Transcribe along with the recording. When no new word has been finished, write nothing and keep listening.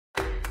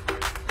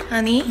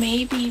Honey,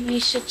 maybe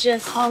we should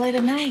just call it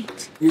a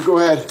night. You go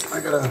ahead. I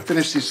gotta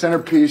finish these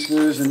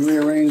centerpieces and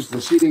rearrange the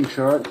seating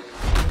chart.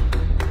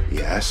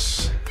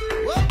 Yes.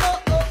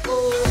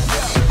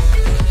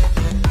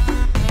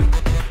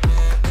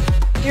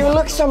 You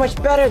look so much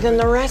better than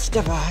the rest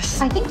of us.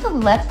 I think the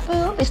left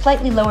boob is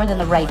slightly lower than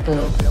the right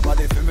boob.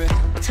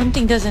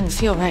 Something doesn't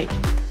feel right.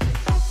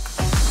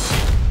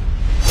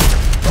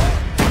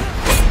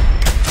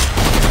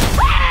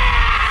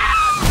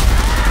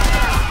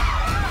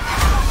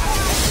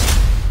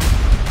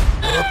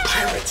 There were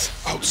pirates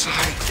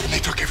outside, and they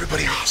took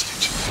everybody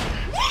hostage.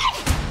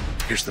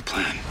 Here's the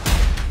plan.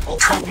 I'll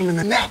trap them in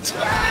the net.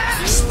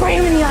 Spray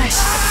him in the eyes.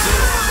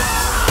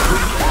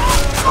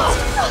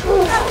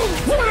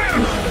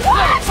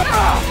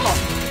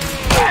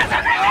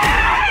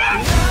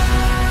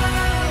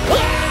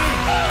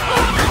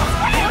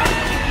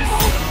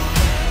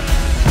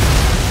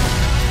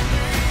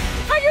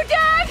 Are you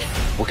dead?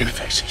 We're gonna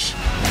fix this.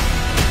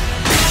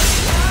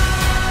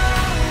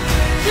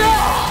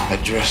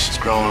 That dress is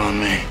growing on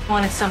me. I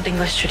wanted something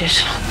less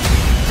traditional.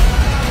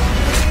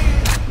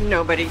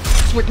 Nobody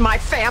with my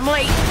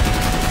family.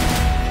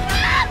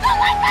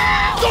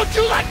 Don't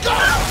you let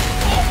go!